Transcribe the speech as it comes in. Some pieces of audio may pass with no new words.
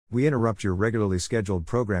We interrupt your regularly scheduled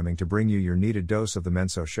programming to bring you your needed dose of the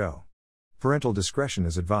Menso Show. Parental discretion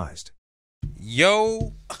is advised.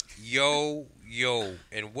 Yo,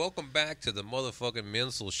 and welcome back to the motherfucking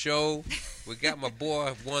Menso Show. We got my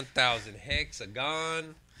boy 1000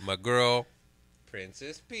 Hexagon, my girl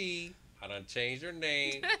Princess P. I done changed her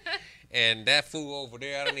name. And that fool over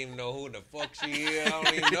there, I don't even know who the fuck she is. I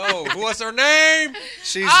don't even know. What's her name?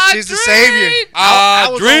 She's the savior. I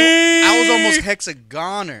was almost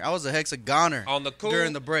hexagoner. I was a hexagoner on the cool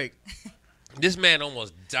during the break. This man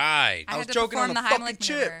almost died. I was choking on the fucking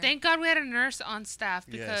chip. Thank God we had a nurse on staff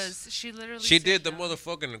because she literally she did the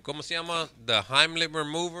motherfucking ¿cómo se llama? The Heimlich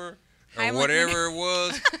remover or whatever it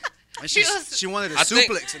was. And she wanted a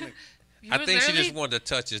suplex. I think she just wanted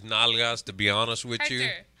to touch his nalgas, to be honest with Hector, you.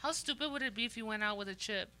 How stupid would it be if you went out with a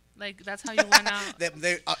chip? Like, that's how you went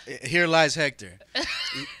out. Here lies Hector.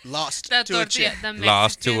 Lost to a chip.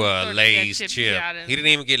 Lost to a Lay's chip. He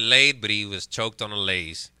didn't even get laid, but he was choked on a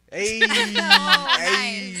Lay's. Hey.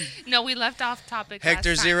 Nice. No, we left off topic.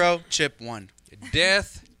 Hector 0, chip 1.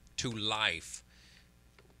 Death to life.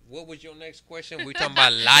 What was your next question? We talking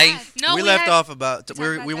about life? No, we left off about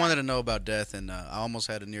we wanted to know about death, and I almost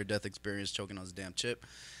had a near-death experience choking on this damn chip.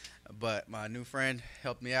 But my new friend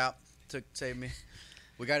helped me out, saved me.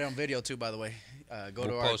 We got it on video too, by the way. Go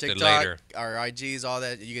to our TikTok, our IGs, all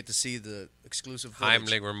that. You get to see the exclusive footage.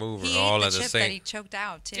 Heimlich remover, all of the same. That he choked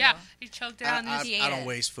out too. Yeah, he choked out. I don't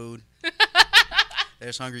waste food.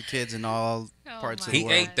 There's hungry kids in all parts of the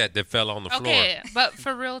world. He ate that fell on the floor. Okay, but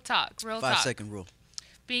for real talk, 5-second rule.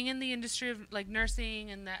 Being in the industry of like nursing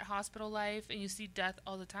and that hospital life, and you see death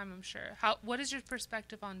all the time, I'm sure. What is your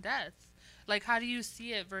perspective on death? Like, how do you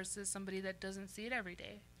see it versus somebody that doesn't see it every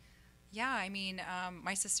day? Yeah, I mean,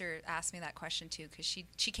 my sister asked me that question too because she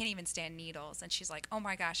can't even stand needles, and she's like, "Oh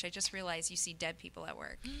my gosh, I just realized you see dead people at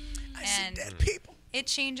work." I see dead people. It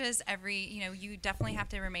changes you definitely have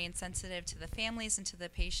to remain sensitive to the families and to the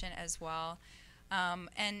patient as well.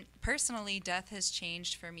 And personally, death has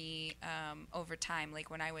changed for me over time. Like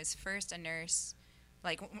when I was first a nurse,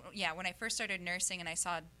 when I first started nursing and I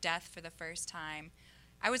saw death for the first time,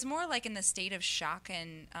 I was more like in the state of shock,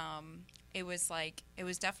 and it was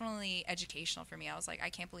definitely educational for me. I was like, I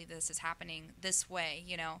can't believe this is happening this way.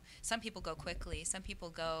 Some people go quickly, some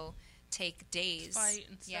people take days. Fight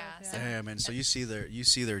and stuff, yeah. Damn, and so you see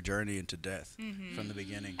their journey into death from the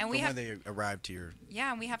beginning, and when they arrive to your.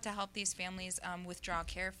 Yeah, and we have to help these families withdraw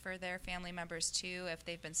care for their family members too if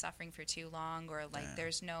they've been suffering for too long, or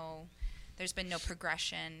there's been no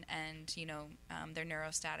progression, and their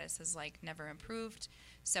neurostatus has never improved.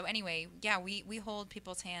 So anyway, yeah, we hold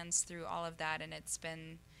people's hands through all of that, and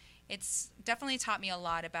it's definitely taught me a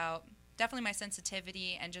lot about. Definitely my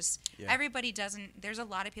sensitivity, and just everybody doesn't. There's a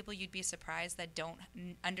lot of people you'd be surprised that don't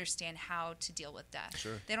understand how to deal with death.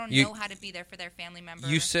 Sure. They don't know how to be there for their family member.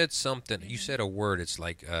 You said something. You said a word. It's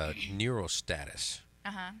like neurostatus.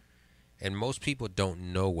 And most people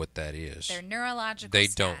don't know what that is. Their neurological They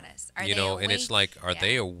status. don't. Awake? And it's like, are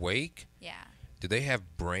they awake? Yeah. Do they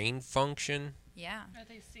have brain function? Yeah. Are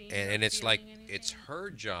they seeing And it's like anything? it's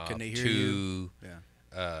her job Can they hear to you?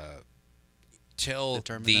 tell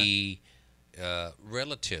the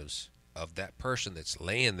relatives of that person that's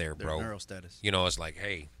laying there, bro. Their neural status. It's like,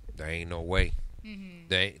 hey, there ain't no way.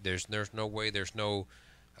 There's no way. There's no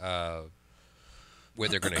where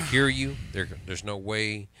they're gonna hear you. There's no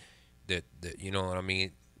way that you know what I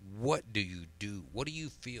mean. What do you do? What do you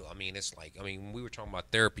feel? I mean, it's like, we were talking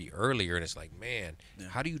about therapy earlier, and it's like, man,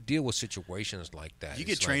 how do you deal with situations like that? You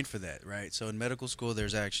get trained for that, right? So in medical school,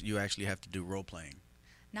 you actually have to do role playing.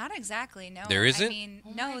 Not exactly, no. There isn't? I mean,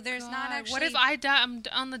 no, there's not actually. What if I die? I'm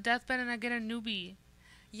on the deathbed and I get a newbie.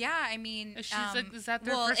 Yeah, I mean, is that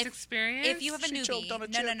their first experience? If you have a newbie,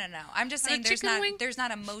 no. I'm just saying there's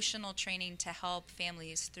not emotional training to help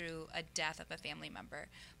families through a death of a family member.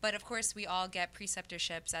 But of course, we all get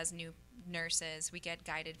preceptorships as new nurses. We get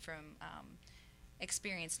guided from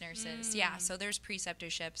experienced nurses. Yeah, so there's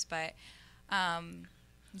preceptorships, but.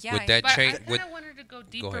 Yeah, with that but change, I kind of wanted to go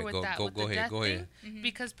deeper with that. Go ahead.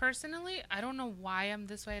 Because personally, I don't know why I'm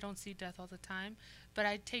this way. I don't see death all the time, but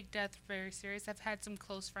I take death very serious. I've had some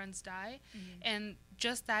close friends die, and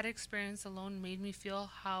just that experience alone made me feel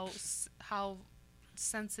how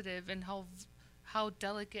sensitive and how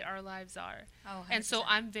delicate our lives are. Oh, 100%. And so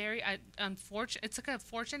I'm very unfortunate. It's like a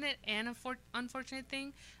fortunate and unfortunate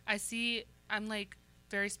thing. I'm like,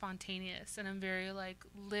 very spontaneous, and I'm very like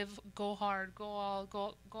go hard, go all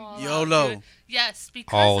YOLO. out. Yes,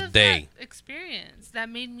 because all of day that experience that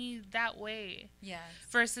made me that way. Yes.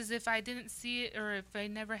 Versus if I didn't see it or if I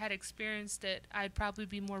never had experienced it, I'd probably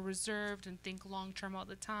be more reserved and think long term all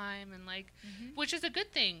the time, and like, which is a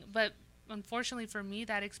good thing. But unfortunately for me,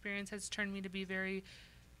 that experience has turned me to be very,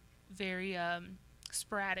 very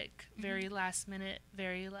sporadic, very last minute,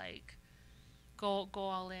 very like go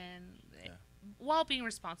all in. While being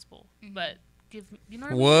responsible, but you know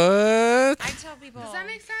what I mean? I tell people. Does that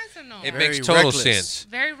make sense or no? It Very makes total reckless. sense.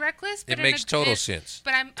 Very reckless. But It makes total sense.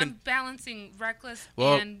 But I'm balancing reckless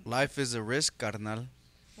Well, and life is a risk, carnal.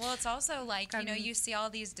 Well, it's also like, you see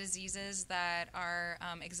all these diseases that are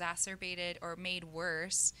exacerbated or made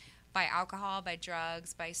worse by alcohol, by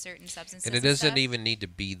drugs, by certain substances. And it doesn't even need to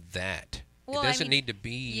be that. Well, it doesn't need to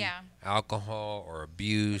be alcohol or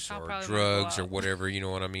abuse or drugs or whatever. You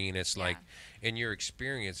know what I mean? It's like, in your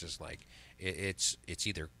experience, it's like it's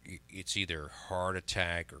either heart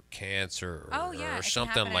attack or cancer or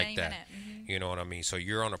something like that. You know what I mean? So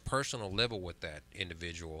you're on a personal level with that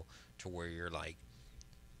individual to where you're like,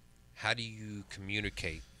 how do you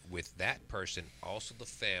communicate with that person, also the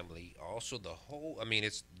family, also the whole, I mean,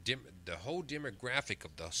 it's the whole demographic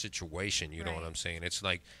of the situation, you know what I'm saying? It's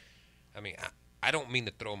like, I mean, I don't mean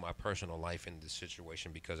to throw my personal life in this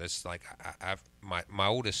situation because it's like my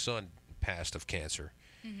oldest son passed of cancer.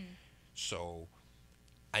 So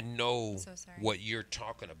I know what you're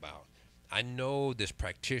talking about. I know this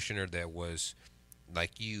practitioner that was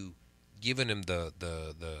like you giving him the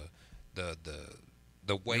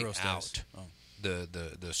way out,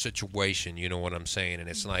 the situation, you know what I'm saying? And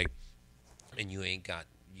it's like, and you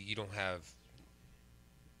don't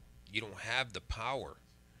have the power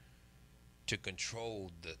to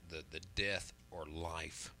control the death or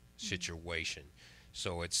life situation.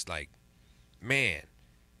 So it's like, man,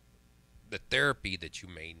 the therapy that you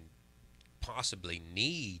may possibly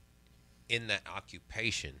need in that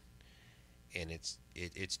occupation, and it's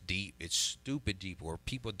deep, it's stupid deep, where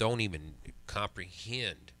people don't even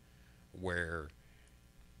comprehend where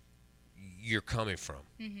you're coming from.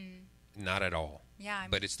 Not at all. Yeah.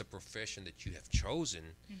 But it's the profession that you have chosen.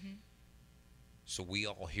 So we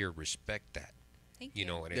all here respect that. Thank you. You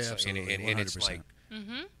know, and it's and it's like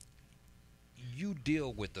you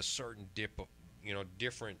deal with a certain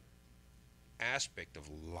different aspect of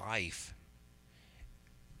life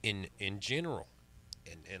in general,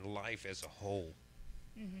 and life as a whole.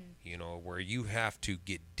 You know, where you have to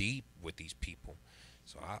get deep with these people.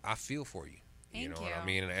 So I feel for you. You know what I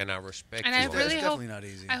mean? And I respect you. And I really hope, definitely not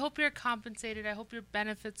easy. I hope you're compensated. I hope your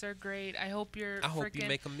benefits are great. I hope you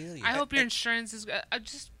make $1 million. I hope your insurance is good.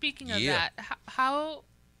 Just speaking of that, how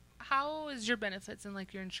is your benefits and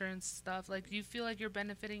like your insurance stuff? Like, do you feel like you're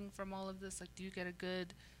benefiting from all of this? Like, do you get a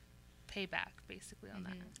good payback basically on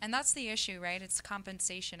that? And that's the issue, right? It's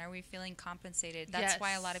compensation. Are we feeling compensated? That's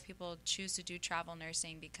why a lot of people choose to do travel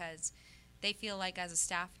nursing, because they feel like as a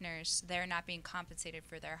staff nurse, they're not being compensated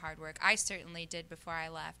for their hard work. I certainly did before I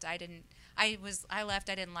left. I left.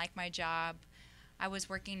 I didn't like my job. I was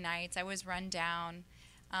working nights. I was run down.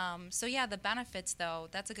 So yeah, the benefits though,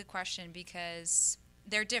 that's a good question, because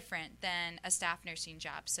they're different than a staff nursing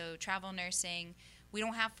job. So travel nursing, we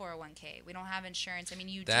don't have 401k. We don't have insurance. I mean,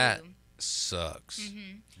 you do. Sucks.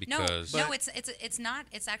 Because no, it's not.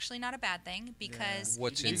 It's actually not a bad thing, because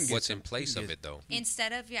what's in place of it though?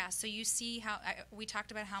 Instead of so you see how we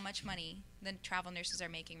talked about how much money the travel nurses are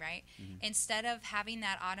making, right? Instead of having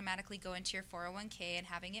that automatically go into your 401k and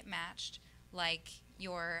having it matched like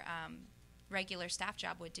your regular staff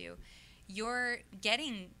job would do, you're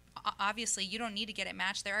getting. Obviously, you don't need to get it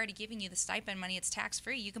matched. They're already giving you the stipend money. It's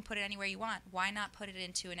tax-free. You can put it anywhere you want. Why not put it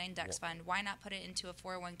into an index fund? Why not put it into a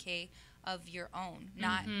 401k of your own,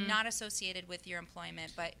 not associated with your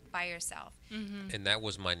employment, but by yourself? And that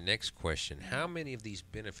was my next question. How many of these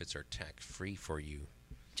benefits are tax-free for you?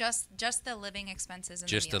 Just the living expenses and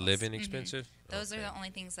just the the living expenses? Those are the only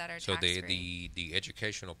things that are so tax-free. the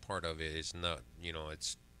educational part of it is not,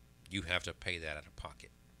 it's you have to pay that out of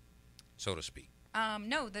pocket, so to speak.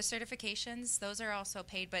 No, the certifications, those are also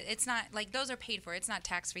paid, but it's not like those are paid for. It's not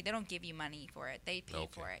tax-free. They don't give you money for it. They pay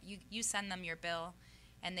for it. You send them your bill,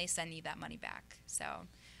 and they send you that money back. So,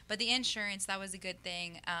 but the insurance, that was a good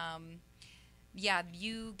thing.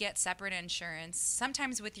 You get separate insurance,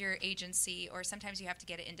 sometimes with your agency, or sometimes you have to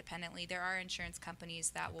get it independently. There are insurance companies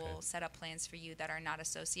that will set up plans for you that are not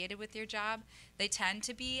associated with your job. They tend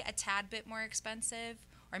to be a tad bit more expensive,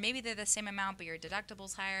 or maybe they're the same amount, but your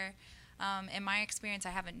deductible's higher. In my experience, I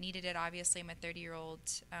haven't needed it. Obviously, I'm a 30-year-old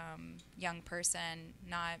young person.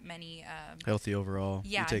 Not many healthy overall.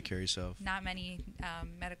 Yeah, you take care of yourself. Not many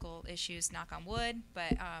medical issues. Knock on wood.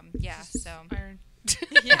 But yeah, so Iron.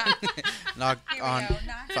 yeah. Knock on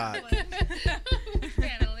Knock 5.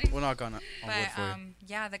 We'll knock on wood for you.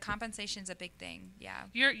 Yeah, the compensation's a big thing. Yeah.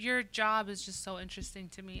 Your job is just so interesting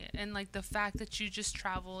to me, and like the fact that you just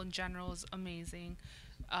travel in general is amazing.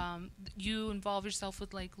 You involve yourself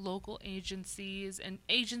with like local agencies and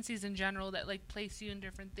agencies in general that like place you in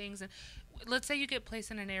different things. And let's say you get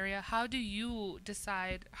placed in an area, how do you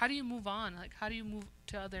decide? How do you move on? Like, how do you move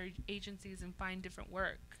to other agencies and find different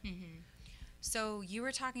work? Mm-hmm. So you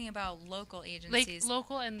were talking about local agencies, like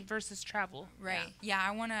local and versus travel, right? Yeah,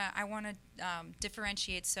 I wanna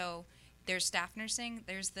differentiate. So there's staff nursing.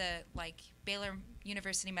 There's the like Baylor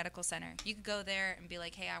University Medical Center. You could go there and be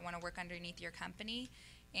like, hey, I want to work underneath your company,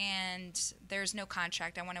 and there's no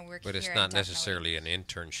contract. I want to work here. But it's not necessarily an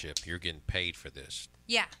internship. You're getting paid for this.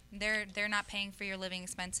 Yeah, they're not paying for your living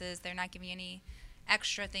expenses. They're not giving you any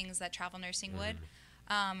extra things that travel nursing would.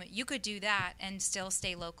 You could do that and still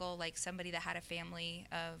stay local, like somebody that had a family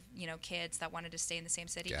of, kids that wanted to stay in the same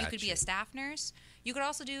city. Gotcha. You could be a staff nurse. You could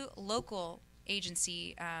also do local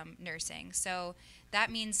agency nursing. So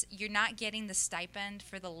that means you're not getting the stipend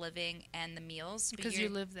for the living and the meals. Because you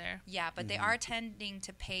live there. Yeah, but they are tending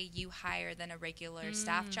to pay you higher than a regular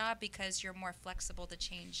staff job because you're more flexible to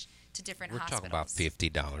change to different hospitals. We're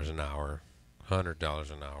talking about $50 an hour,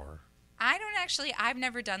 $100 an hour. I don't actually. I've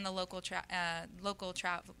never done the local travel,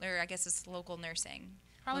 or I guess it's local nursing.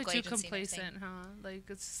 Probably local too agency complacent, nursing. huh? Like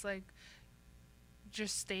it's just like,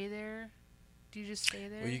 just stay there. Do you just stay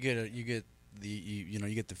there? Well, you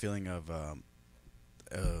get the feeling of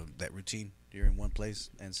that routine. You're in one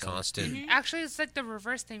place and so constant. Actually, it's like the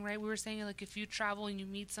reverse thing, right? We were saying like if you travel and you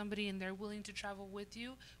meet somebody and they're willing to travel with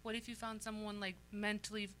you, what if you found someone like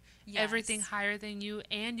mentally everything higher than you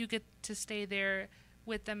and you get to stay there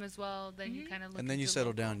with them as well? Then you kind of look and then you settle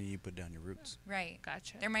local. down and you put down your roots. Right.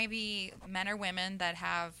 Gotcha. There might be men or women that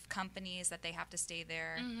have companies that they have to stay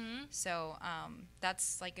there. So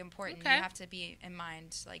that's like important. Okay. You have to be in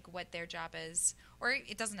mind like what their job is, or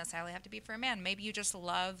it doesn't necessarily have to be for a man. Maybe you just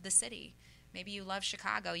love the city. Maybe you love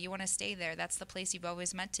Chicago. You want to stay there. That's the place you've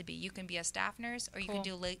always meant to be. You can be a staff nurse, or you can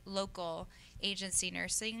do local agency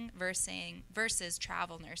nursing versus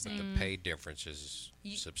travel nursing. The pay difference is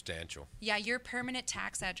substantial. Yeah, your permanent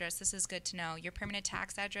tax address, this is good to know. Your permanent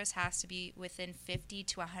tax address has to be within 50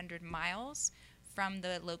 to 100 miles from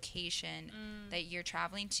the location that you're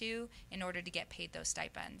traveling to in order to get paid those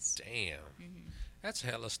stipends. Damn. That's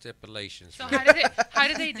hella stipulations. So how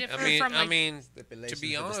do they differ from like... I mean, to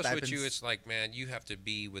be honest with you, it's like, man, you have to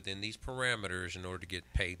be within these parameters in order to get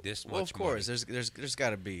paid this much. Well, of course, money. there's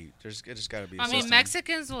got to be there's got to be. I mean,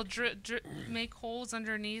 Mexicans will make holes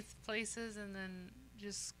underneath places and then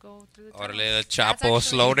just go through the tunnels. Orale, El Chapo,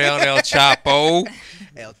 slow down, El Chapo.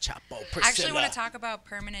 El Chapo. I actually want to talk about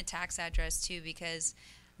permanent tax address too, because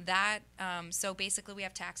that so basically we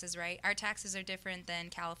have taxes, right? Our taxes are different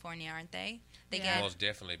than California, aren't they? They get most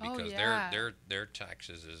definitely, because their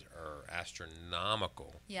taxes are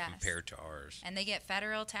astronomical compared to ours. And they get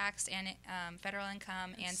federal tax and federal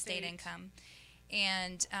income and state income.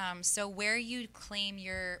 And so where you claim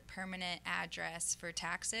your permanent address for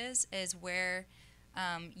taxes is where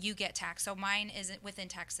you get taxed. So mine isn't within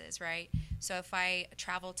Texas, right? So if I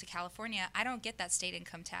travel to California, I don't get that state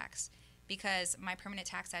income tax because my permanent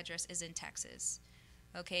tax address is in Texas.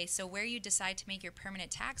 Okay, so where you decide to make your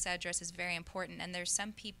permanent tax address is very important. And there's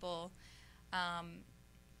some people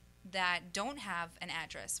that don't have an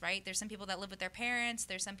address, right? There's some people that live with their parents.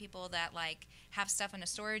 There's some people that like have stuff in a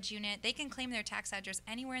storage unit. They can claim their tax address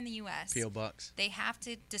anywhere in the U.S. P.O. Box. They have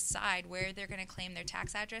to decide where they're going to claim their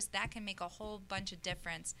tax address. That can make a whole bunch of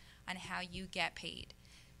difference on how you get paid.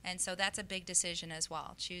 And so that's a big decision as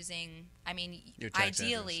well. Choosing, I mean,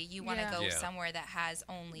 ideally, you want to go somewhere that has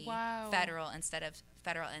only federal instead of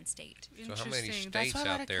federal and state. So how many states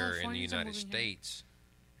out there in the United States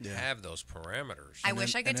have those parameters? I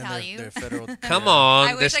wish I could tell you. Come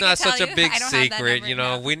on, that's not such a big secret. You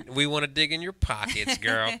know, we want to dig in your pockets,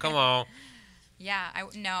 girl. Come on. Yeah,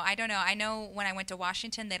 I don't know. I know when I went to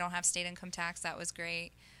Washington, they don't have state income tax. That was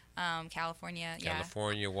great. California,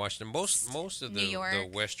 Washington, most of the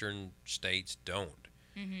western states don't.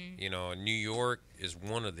 You know, New York is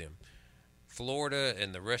one of them. Florida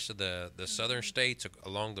and the rest of the southern states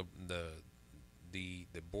along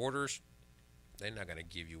the borders, they're not going to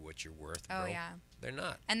give you what you're worth, bro. Oh yeah, they're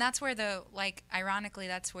not. And that's where ironically,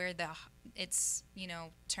 that's where it's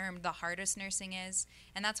termed the hardest nursing is,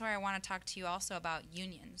 and that's where I want to talk to you also about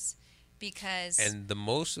unions. because and the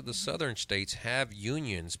most of the southern states have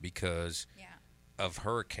unions because of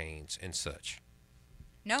hurricanes and such.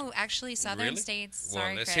 No, actually, southern states. Well,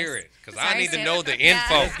 sorry, let's Chris. hear it because I need to know the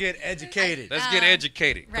info. Yeah. Let's get educated. Let's get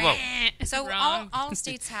educated. Come on. So all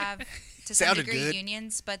states have to some degree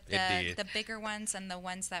unions, but the bigger ones and the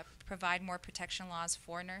ones that provide more protection laws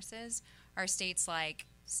for nurses are states like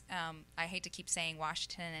I hate to keep saying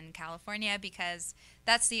Washington and California because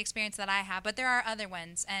that's the experience that I have, but there are other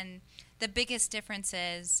ones, and the biggest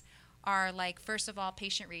differences are like, first of all,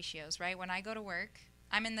 patient ratios, right? When I go to work,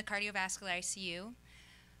 I'm in the cardiovascular ICU.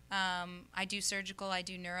 I do surgical, I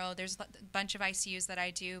do neuro. There's a bunch of ICUs that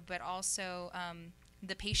I do, but also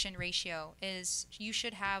the patient ratio is you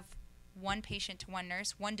should have one patient to one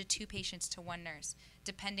nurse, 1 to 2 patients to one nurse,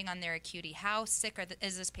 depending on their acuity. How sick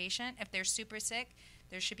is this patient? If they're super sick,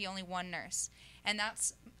 there should be only one nurse. And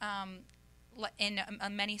that's in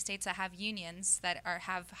many states that have unions that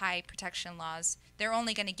have high protection laws, they're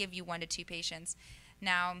only going to give you 1 to 2 patients.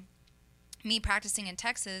 Now, me practicing in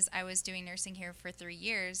Texas, I was doing nursing here for 3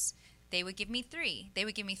 years. They would give me 3. They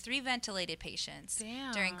would give me 3 ventilated patients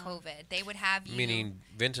during COVID. They would have you... Meaning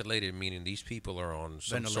ventilated, meaning these people are on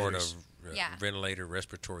some sort of ventilator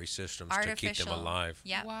respiratory systems to keep them alive.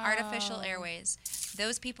 Yeah, artificial airways.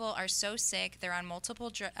 Those people are so sick. They're on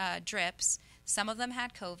multiple drips. Some of them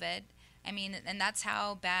had COVID. I mean, and that's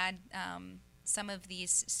how bad some of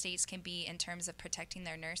these states can be in terms of protecting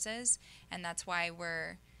their nurses. And that's why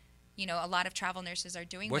we're... a lot of travel nurses are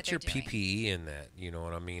doing what they're doing. What's your PPE in that? You know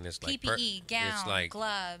what I mean? It's like PPE, gown,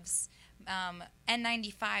 gloves,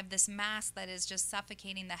 N95, this mask that is just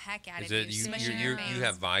suffocating the heck out of you. You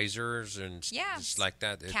have visors and just like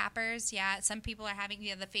that? Cappers, Some people are having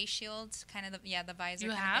the face shields, kind of the visor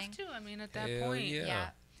you kind of thing. You have to, I mean, at that point. Yeah.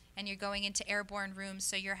 And you're going into airborne rooms,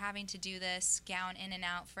 so you're having to do this gown in and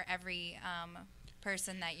out for every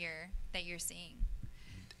person that you're seeing.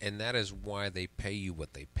 And that is why they pay you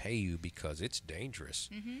what they pay you, because it's dangerous.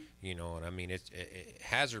 Mm-hmm. You know what I mean?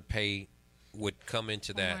 Hazard pay would come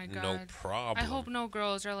into that no problem. I hope no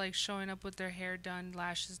girls are like showing up with their hair done,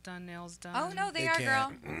 lashes done, nails done. Oh no, they are,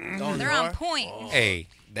 girl. They're on point. Oh. Hey,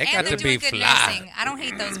 they got to be fly. Nursing. I don't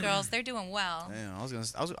hate those girls. They're doing well. Yeah,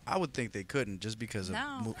 I would think they couldn't just because of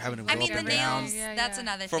having to go up and down. The nails. That's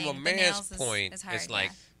another thing. From a man's point, is hard, it's like.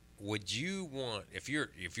 Would you want, if you're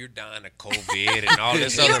dying of COVID and all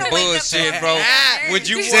this other bullshit, bro? Would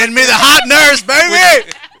you send me the hot nurse,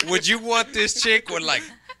 baby? Would you want this chick with like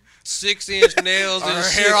 6-inch nails and her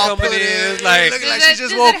shit hair all coming in, like looking like she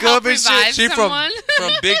just woke up and shit? She from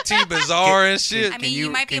Big T Bazaar and shit. I mean,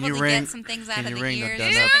 you might be able to get some things out of the ears. Can you ring the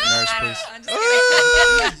done-up nurse,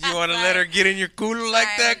 please? You want to let her get in your cooler like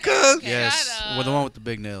that, cuz? Yes, with the one with the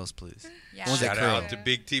big nails, please. Shout out to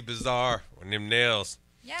Big T Bazaar on them nails.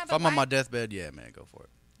 Yeah, if I'm on my deathbed, man, go for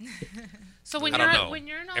it. So when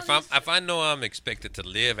you're in all if I know I'm expected to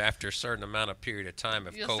live after a certain amount of period of time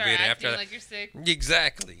of you'll COVID, start after like you're sick.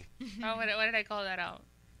 Exactly. Oh, what did I call that out?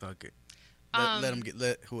 Fuck it.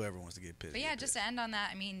 Let whoever wants to get pissed. But just to end on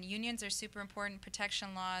that, I mean, unions are super important.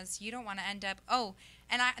 Protection laws. You don't want to end up.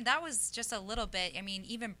 And that was just a little bit. I mean,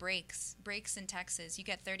 even breaks in Texas, you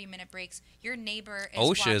get 30-minute breaks. Your neighbor is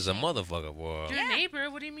OSHA is a motherfucker, boy. Your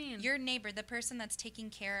neighbor? What do you mean? Your neighbor, the person that's taking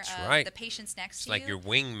care of the patients next to you. It's like your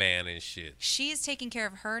wingman and shit. She's taking care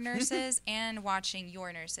of her nurses and watching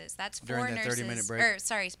your nurses. That's 4 during that nurses. 30-minute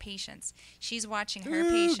break? Patients. She's watching her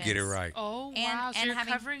patients. Get it right. Oh, wow. So you're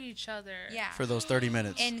covering each other. Yeah. For those 30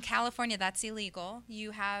 minutes. In California, that's illegal.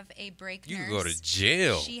 You have a break nurse. You can go to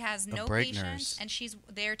jail. She has no patients, and she's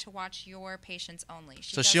there to watch your patients only.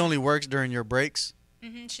 She only works during your breaks?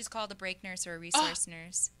 Mm-hmm. She's called a break nurse or a resource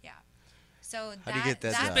nurse. Yeah. So how do you get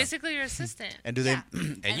that that's job? basically your assistant. And do they?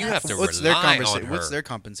 And you have to rely on her. What's their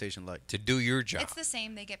compensation like to do your job? It's the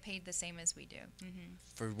same. They get paid the same as we do. Mm-hmm.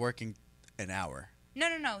 For working an hour.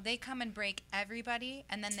 No. They come and break everybody,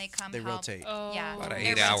 and then they come. They help. rotate. Oh. Yeah. About an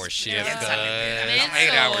 8-hour shift. Yeah.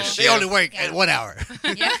 8-hour shift. They only work at 1 hour.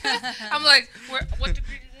 Yeah. I'm like, what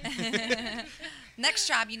degree did they? Next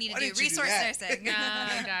job you need to do resource nursing.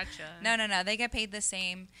 Gotcha. No. They get paid the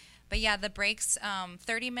same. But yeah, the breaks,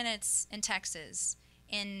 30 minutes in Texas.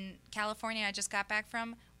 In California, I just got back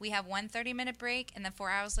from, we have 1 30-minute break, and then 4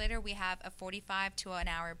 hours later, we have a 45 to an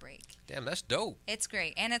hour break. Damn, that's dope. It's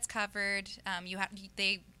great, and it's covered.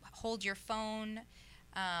 They hold your phone.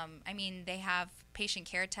 I mean, they have patient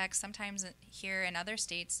care techs. Sometimes here in other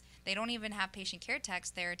states, they don't even have patient care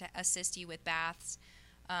techs there to assist you with baths.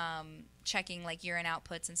 Checking like urine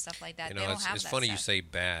outputs and stuff like that. You know, they don't have it's that funny stuff. you say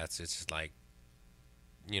baths. It's like,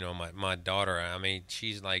 my daughter. I mean,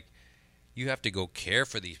 she's like, you have to go care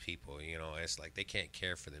for these people. You know, it's like they can't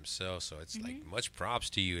care for themselves. So it's like much props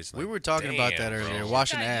to you. It's like, we were talking about that earlier.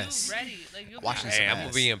 Washing ass. Ready. Like, Washing hey, some I'm ass.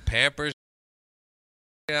 gonna be in Pampers.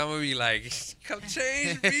 I'm gonna be like, come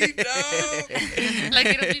change me, dog. Like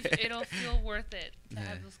it'll feel worth it to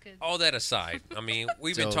have those kids. All that aside, I mean,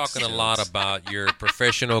 we've been Jokes, talking a lot about your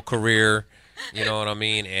professional career. You know what I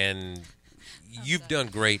mean, and you've done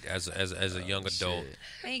great as a young adult. Shit.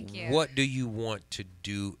 Thank you. What do you want to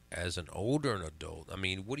do as an older adult? I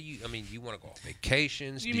mean, what do you? I mean, you want to go on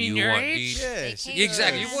vacations? You do mean you your want? age? Yes.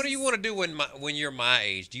 Exactly. What do you want to do when you're my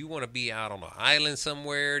age? Do you want to be out on an island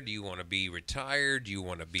somewhere? Do you want to be retired? Do you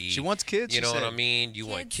want to be? She wants kids. You know she what said. I mean? Do you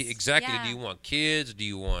want Kids, exactly? yeah. Do you want kids? Do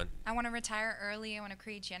you want? I want to retire early. I want to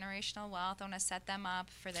create generational wealth. I want to set them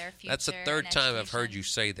up for their future. That's the third and time I've heard education. you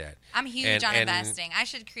say that. I'm huge And- on and investing. I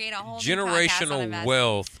should create a whole new podcast on Generational investing.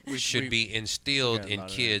 wealth We- should we- be instilled got a in lot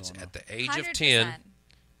of that kids going on. at the age of 100%. 10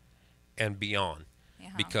 and beyond. Uh-huh.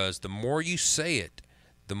 Because the more you say it,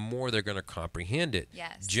 the more they're going to comprehend it.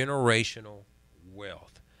 Yes. Generational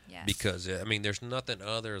wealth. Yes. Because, I mean, there's nothing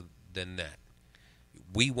other than that.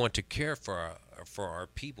 We want to care for our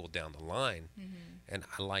people down the line. And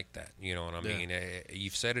I like that. You know what I Yeah. mean?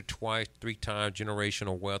 You've said it twice, 3 times,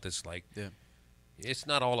 generational wealth. It's like, Yeah. it's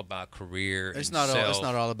not all about career. It's and not all. It's self.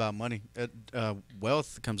 not all about money.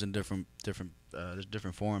 Wealth comes in different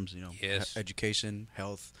forms. You know, Yes. education,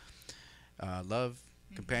 health, love,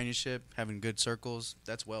 companionship, having good circles.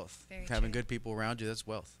 That's wealth. Very Having true. good people around you. That's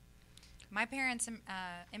wealth. My parents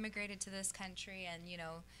immigrated to this country, and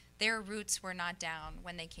their roots were not down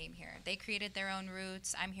when they came here. They created their own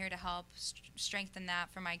roots. I'm here to help strengthen that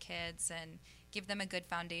for my kids and give them a good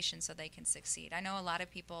foundation so they can succeed. I know a lot of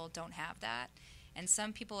people don't have that, and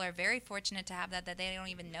some people are very fortunate to have that they don't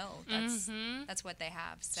even know. That's what they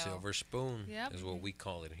have. So Silver spoon Yep. is what we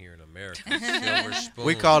call it here in America. Silver spoon.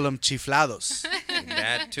 We call them chiflados.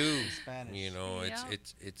 that too. Spanish. You know, Yeah.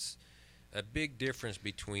 it's a big difference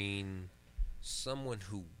between someone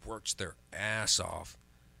who works their ass off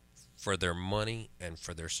for their money and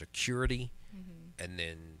for their security, and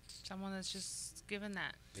then Someone that's just given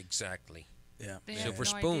that. exactly Yeah. They yeah. have Silver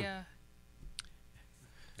no spoon. idea.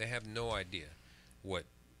 they have no idea what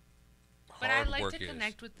But hard I like work to is.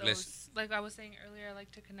 connect with those. Listen, Like I was saying earlier, I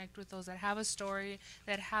like to connect with those that have a story,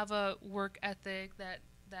 that have a work ethic, that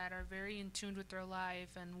are very in tune with their life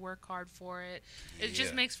and work hard for it. It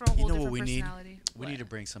just Yeah. makes for a whole You know different what we need? personality. We What? need to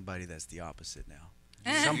bring somebody that's the opposite now.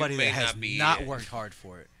 Eh. Somebody You that may has not be not it. worked hard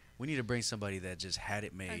for it. We need to bring somebody that just had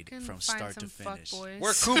it I made can from find start some to finish. fuckboys.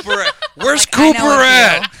 where Cooper at? Where's Like, I know Cooper a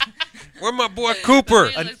at? Where my boy Cooper?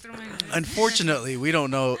 Let me look through my- Unfortunately, we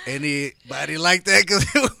don't know anybody like that because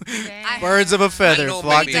Damn. birds of a I feather know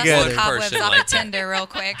flock maybe together. one cobwebs person off like of that. Tinder real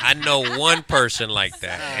quick. I know one person like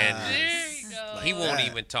that, and There you go. he won't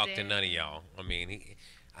Yeah. even talk to Damn. none of y'all. I mean,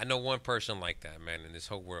 I know one person like that, man, in this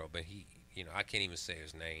whole world, but he, I can't even say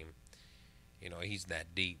his name. He's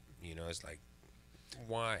that deep. It's like,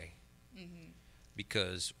 why?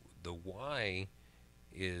 Because the why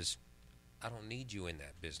is, I don't need you in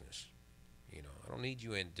that business. I don't need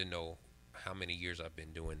you to know how many years I've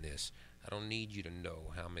been doing this. I don't need you to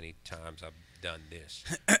know how many times I've done this,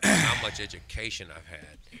 how much education I've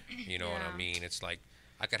had. You know what I Yeah. mean? It's like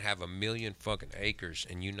I could have 1,000,000 fucking acres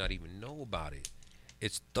and you not even know about it.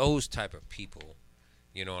 It's those type of people,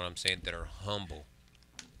 you know what I'm saying, that are humble.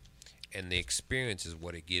 And the experience is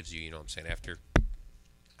what it gives you, you know what I'm saying? After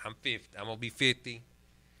I'm going to be 50.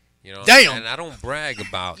 Damn. And I don't brag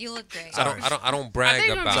about You look great. I don't I brag thought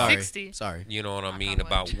you were about Sorry. 60. Sorry. you know what I Knock mean on wood.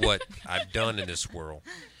 about what I've done in this world.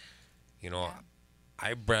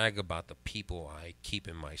 I brag about the people I keep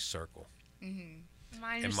in my circle. Mine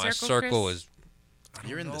And is my circle Chris. is I don't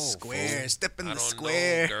You're in the know, square. fool. Step in I the don't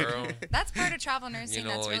square. know, girl. That's part of travel nursing.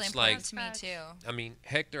 know, That's really it's important like- to me too. I mean,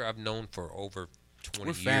 Hector I've known for over 20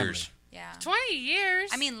 We're family. years. Yeah. 20 years.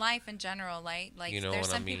 I mean, life in general, like You know there's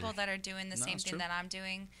what I some people mean? that are doing the No, same it's thing true. that I'm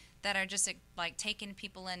doing, that are just like taking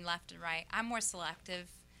people in left and right. I'm more selective.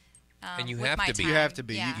 And you with have my to be. You time. have to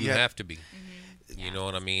be. Yeah. You Yeah. have to be. You know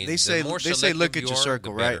what I mean? They The say more look selective at you your are,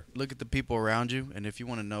 circle, the right? better. Look at the people around you, and if you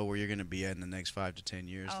want to know where you're going to be at in the next 5 to 10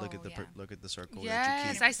 years, look Oh, at the yeah. look at the circle that yes,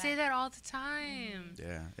 you keep. I say that all the time.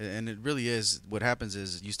 Yeah, and it really is. What happens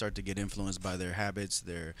is you start to get influenced by their habits,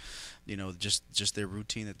 their, just their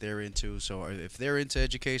routine that they're into. So if they're into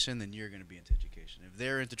education, then you're going to be into education. If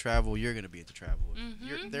they're into travel, you're going to be into travel.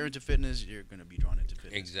 If they're into fitness, you're going to be drawn into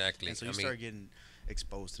fitness. Exactly. And so you I mean, start getting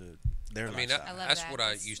exposed to their I mean, lifestyle. I love that's that. what I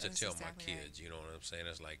That's- used to that's tell exactly my right. kids. You know what I'm saying?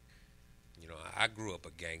 It's like, I grew up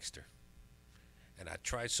a gangster, and I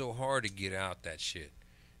tried so hard to get out that shit.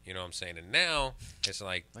 You know what I'm saying? And now it's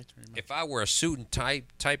like, Like to remember. if I were a suit and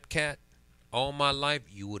type cat, all my life,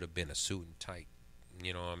 you would have been a suit and tie.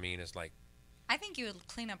 You know what I mean? It's like, I think you would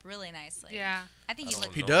clean up really nicely. Yeah. I think you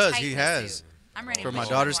look. He does. tight He in a has. suit. I'm ready For to my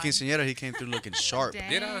put daughter's you on. quinceañera, he came through looking sharp. Damn.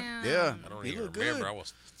 did I? Yeah. I don't He even looked remember. good. I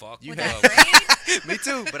was fucked You up. had- Right? Me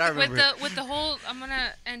too, but I remember. With the whole, I'm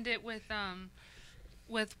gonna end it with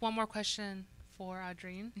one more question for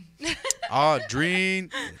Audriene. Audriene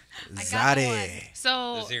I got one. Zade.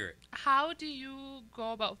 So, Let's hear it. how do you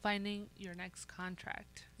go about finding your next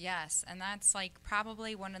contract? Yes, and that's like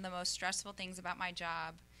probably one of the most stressful things about my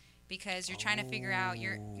job, because you're trying to figure out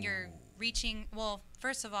you're reaching. Well,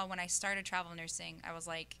 first of all, when I started travel nursing, I was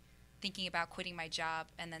like thinking about quitting my job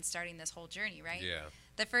and then starting this whole journey, right? Yeah.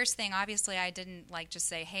 The first thing, obviously, I didn't like just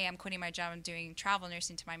say, "Hey, I'm quitting my job and doing travel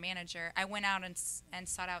nursing" to my manager. I went out and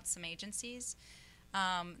sought out some agencies.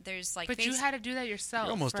 There's like, But you had to do that yourself.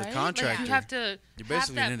 You're almost a right? contractor. Like you have to. You're have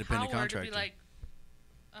basically that an independent power to contractor. be like,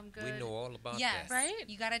 I'm good. We know all about yes, that. Right?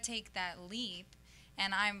 You got to take that leap.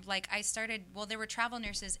 And I'm like, I started. Well, there were travel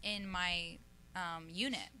nurses in my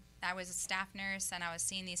unit. I was a staff nurse, and I was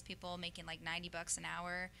seeing these people making like $90 an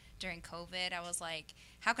hour during COVID. I was like,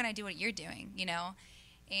 how can I do what you're doing? You know.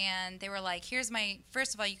 And they were like, here's my,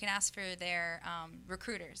 first of all, you can ask for their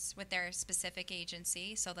recruiters with their specific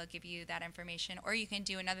agency, so they'll give you that information. Or you can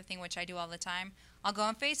do another thing, which I do all the time. I'll go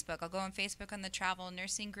on Facebook. I'll go on Facebook on the travel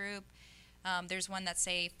nursing group. There's one that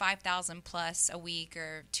say 5,000 plus a week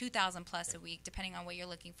or 2,000 plus a week, depending on what you're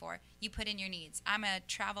looking for. You put in your needs. I'm a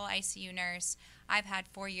travel ICU nurse. I've had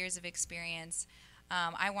 4 years of experience.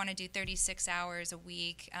 I want to do 36 hours a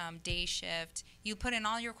week, day shift. You put in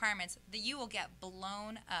all your requirements, you will get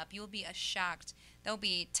blown up. You will be shocked. There'll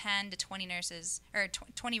be 10 to 20 nurses or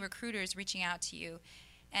 20 recruiters reaching out to you.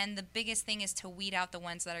 And the biggest thing is to weed out the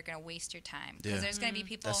ones that are going to waste your time. Because there's going to be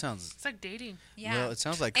people. That sounds. It's like dating. Yeah. Well, it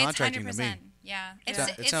sounds like contracting to me. 100%. Yeah. It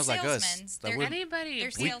sounds like us. salesmen's. Like They're- Anybody.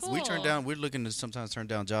 they're We, sales we turn people. down. We're looking to sometimes turn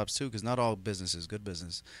down jobs too, because not all business is good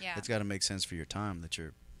business. Yeah. It's got to make sense for your time that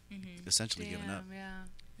you're essentially giving up, Damn, yeah.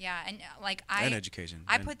 Yeah, and like and education.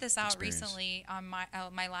 I and put this out experience. recently on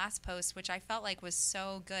my last post, which I felt like was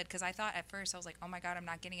so good, because I thought at first I was like, oh my God, I'm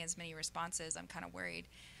not getting as many responses. I'm kind of worried.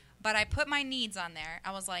 But I put my needs on there.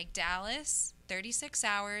 I was like, Dallas, 36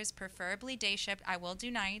 hours, preferably day shift. I will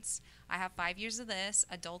do nights. I have 5 years of this,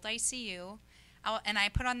 adult ICU. And I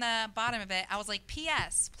put on the bottom of it, I was like,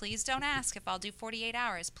 P.S., please don't ask if I'll do 48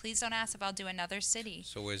 hours. Please don't ask if I'll do another city.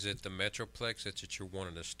 So is it the Metroplex that you're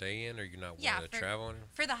wanting to stay in, or you're not Yeah, wanting to travel in?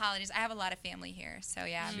 For the holidays. I have a lot of family here, so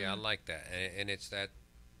yeah. Yeah, I like that. And it's that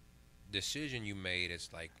decision you made.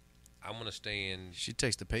 It's like, I'm going to stay in. She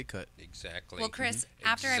takes the pay cut. Exactly. Well, Chris,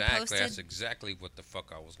 after I Exactly. posted... That's exactly what the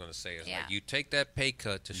fuck I was going to say. It's Yeah. like, you take that pay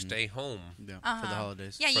cut to stay home. Yeah, for the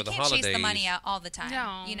holidays. Yeah, you For the can't chase the holidays. money out all the time.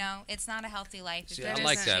 No. You know, it's not a healthy life. if See, you I just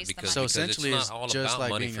like that chase the because- So money. it's essentially, not it's all just about like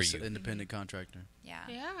money being for an you. independent contractor. Yeah.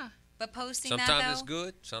 Yeah. But posting Sometimes that, though, it's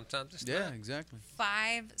good. Sometimes it's Yeah, not. exactly.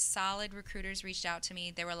 5 solid recruiters reached out to me.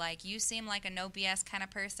 They were like, you seem like a no BS kind of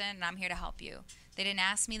person, and I'm here to help you. They didn't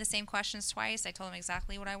ask me the same questions twice. I told them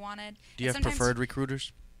exactly what I wanted. Do you And have sometimes- preferred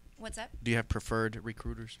recruiters? What's up? Do you have preferred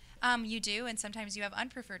recruiters? You do, and sometimes you have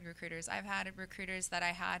unpreferred recruiters. I've had recruiters that I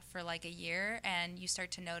had for like a year, and you start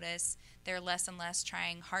to notice they're less and less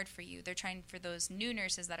trying hard for you. They're trying for those new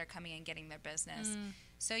nurses that are coming and getting their business.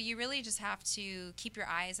 So you really just have to keep your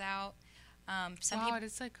eyes out. Some Wow, people,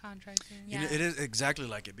 it's like contracting. You know, Yeah. it is exactly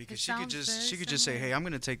like it because It she could sounds just very say, similar. "Hey, I'm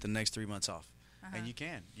going to take the next 3 months off," and you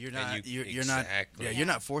can. You're not. And you- you're not. exactly. Yeah, Yeah. you're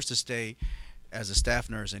not forced to stay as a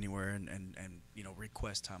staff nurse anywhere and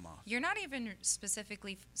request time off. you're not even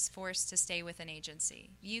specifically forced to stay with an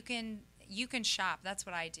agency. You can shop. That's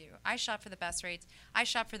what I do. I shop for the best rates. I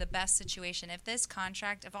shop for the best situation.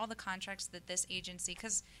 If all the contracts that this agency,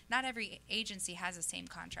 because not every agency has the same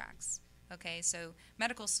contracts. Okay, so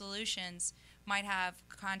Medical Solutions might have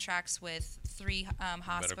contracts with 3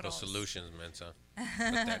 hospitals. Medical Solutions, Mensa. Put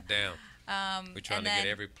that down. We're trying and to get then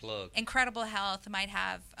every plug. Incredible Health might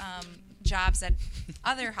have jobs at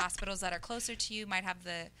other hospitals that are closer to you, might have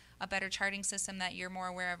a better charting system that you're more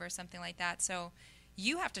aware of or something like that. So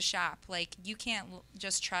you have to shop. Like, you can't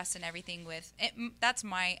just trust in everything with it. That's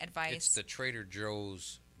my advice. It's the Trader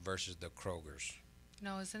Joe's versus the Kroger's.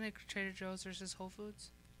 No, isn't it Trader Joe's versus Whole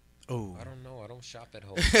Foods? Oh, I don't know. I don't shop at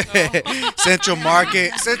home. Central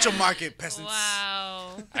Market peasants.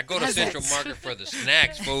 Wow. I go to Central Market for the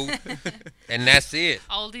snacks, food, and that's it.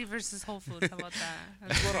 Aldi versus Whole Foods. How about that? I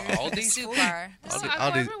That's go to weird. Aldi's Soup food. bar. No, Aldi- I go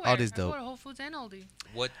Aldi's- everywhere. Aldi's I go dope. to Whole Foods and Aldi.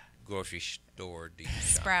 What grocery store do you shop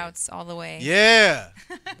Sprouts all the way. Yeah,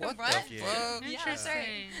 at? What the What? fuck? Interesting.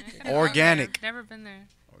 right. I could've Organic. gone there. Never been there.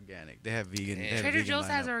 organic. They have vegan. Yeah. They have Trader vegan Joe's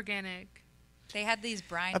has lineup. organic. They had these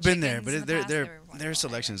brine I've been there, chickens but in the their past. their They were their wonderful.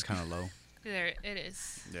 selection is kind of low. There it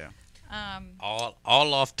is. Yeah. All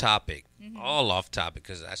off topic. All off topic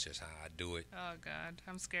because that's just how I do it. Oh God,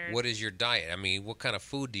 I'm scared. What is your diet? I mean, what kind of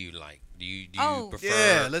food do you like? Do you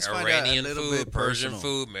prefer let's find out a Iranian little food, bit Persian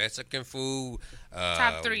personal. food, Mexican food,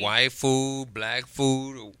 Top 3. white food, black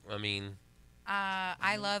food? I mean,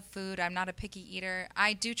 I love food. I'm not a picky eater.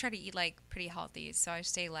 I do try to eat like pretty healthy, so I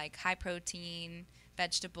stay like high protein,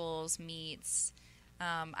 vegetables, meats.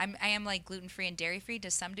 I am like gluten free and dairy free to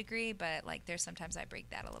some degree, but like there's sometimes I break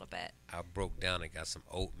that a little bit. I broke down and got some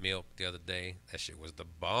oat milk the other day. That shit was the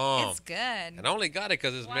bomb. It's good. And I only got it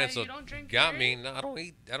because it's Why, Menso you don't drink got dairy? me. No,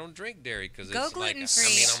 I don't drink dairy because Go it's like,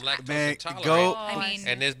 gluten-free. I'm lactose Man, intolerant. go- I mean,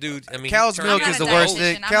 And this dude, I mean, Cow's he milk turned is me the into worst oat.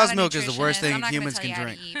 thing. I'm Cow's not a milk is the worst nutritionist. thing I'm not gonna humans tell can you how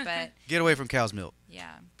to drink. eat, but Get away from cow's milk.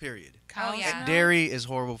 yeah. Period. Cow's yeah. milk? Dairy is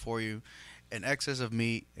horrible for you. An excess of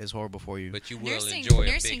meat is horrible for you. But you will Nursing enjoy a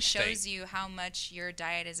nursing big shows steak. you how much your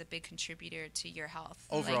diet is a big contributor to your health.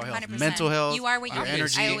 Overall like, health, 100%. mental health, You are what you your eat.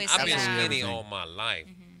 energy, I always I've say been that. absolutely skinny everything. all my life.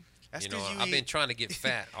 That's You know, 'cause I've been trying to get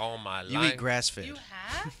fat all my you life. eat grass fed. You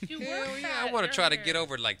have? You Hell were yeah, fat I want to try to earlier. get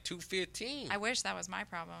over like 215. I wish that was my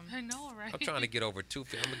problem. I know, right? I'm trying to get over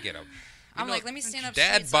 215. I'm gonna get up. I'm like, let me stand up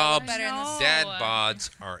Dad straight so I look bods, better in No. this. dad bods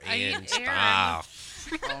are I in eat air. style.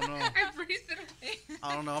 I don't know. I breathed it away.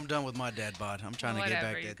 I don't know. I'm done with my dad bod. I'm trying to get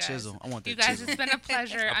Whatever, back you that guys. chisel. I want that You guys, chisel. it's been a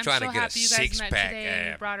pleasure. I'm trying so to get a happy you guys met six-pack today. And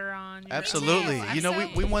you ab. brought her on. You're Absolutely. I'm You know,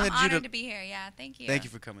 so- we wanted I'm you to. honored to be here. Yeah, thank you. Thank you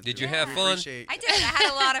for coming. Did through. you have We fun? appreciate- I did. I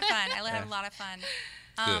had a lot of fun. I had a lot of fun.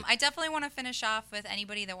 Good. I definitely want to finish off with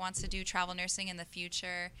anybody that wants to do travel nursing in the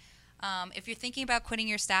future. If you're thinking about quitting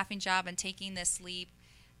your staffing job and taking this leap,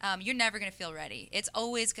 you're never going to feel ready. It's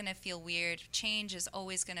always going to feel weird. Change is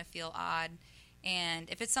always going to feel odd. And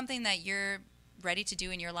if it's something that you're ready to do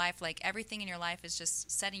in your life, like everything in your life is just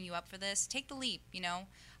setting you up for this, take the leap, you know.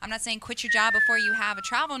 I'm not saying quit your job before you have a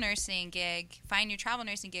travel nursing gig. Find your travel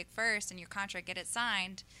nursing gig first and your contract, get it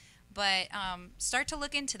signed. But start to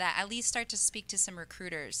look into that. At least start to speak to some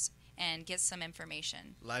recruiters and get some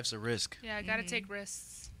information. Life's a risk. Yeah, I gotta take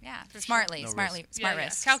risks. Yeah, For smartly, sure. No smartly, risk. smart Yeah,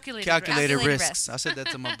 risks. Calculated. Calculated Calculated risks. risks. I said that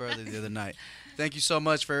to my brother the other night. Thank you so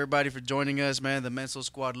much for everybody for joining us, man. The Menso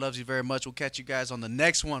Squad loves you very much. We'll catch you guys on the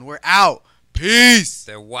next one. We're out. Peace.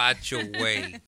 Then watch your way.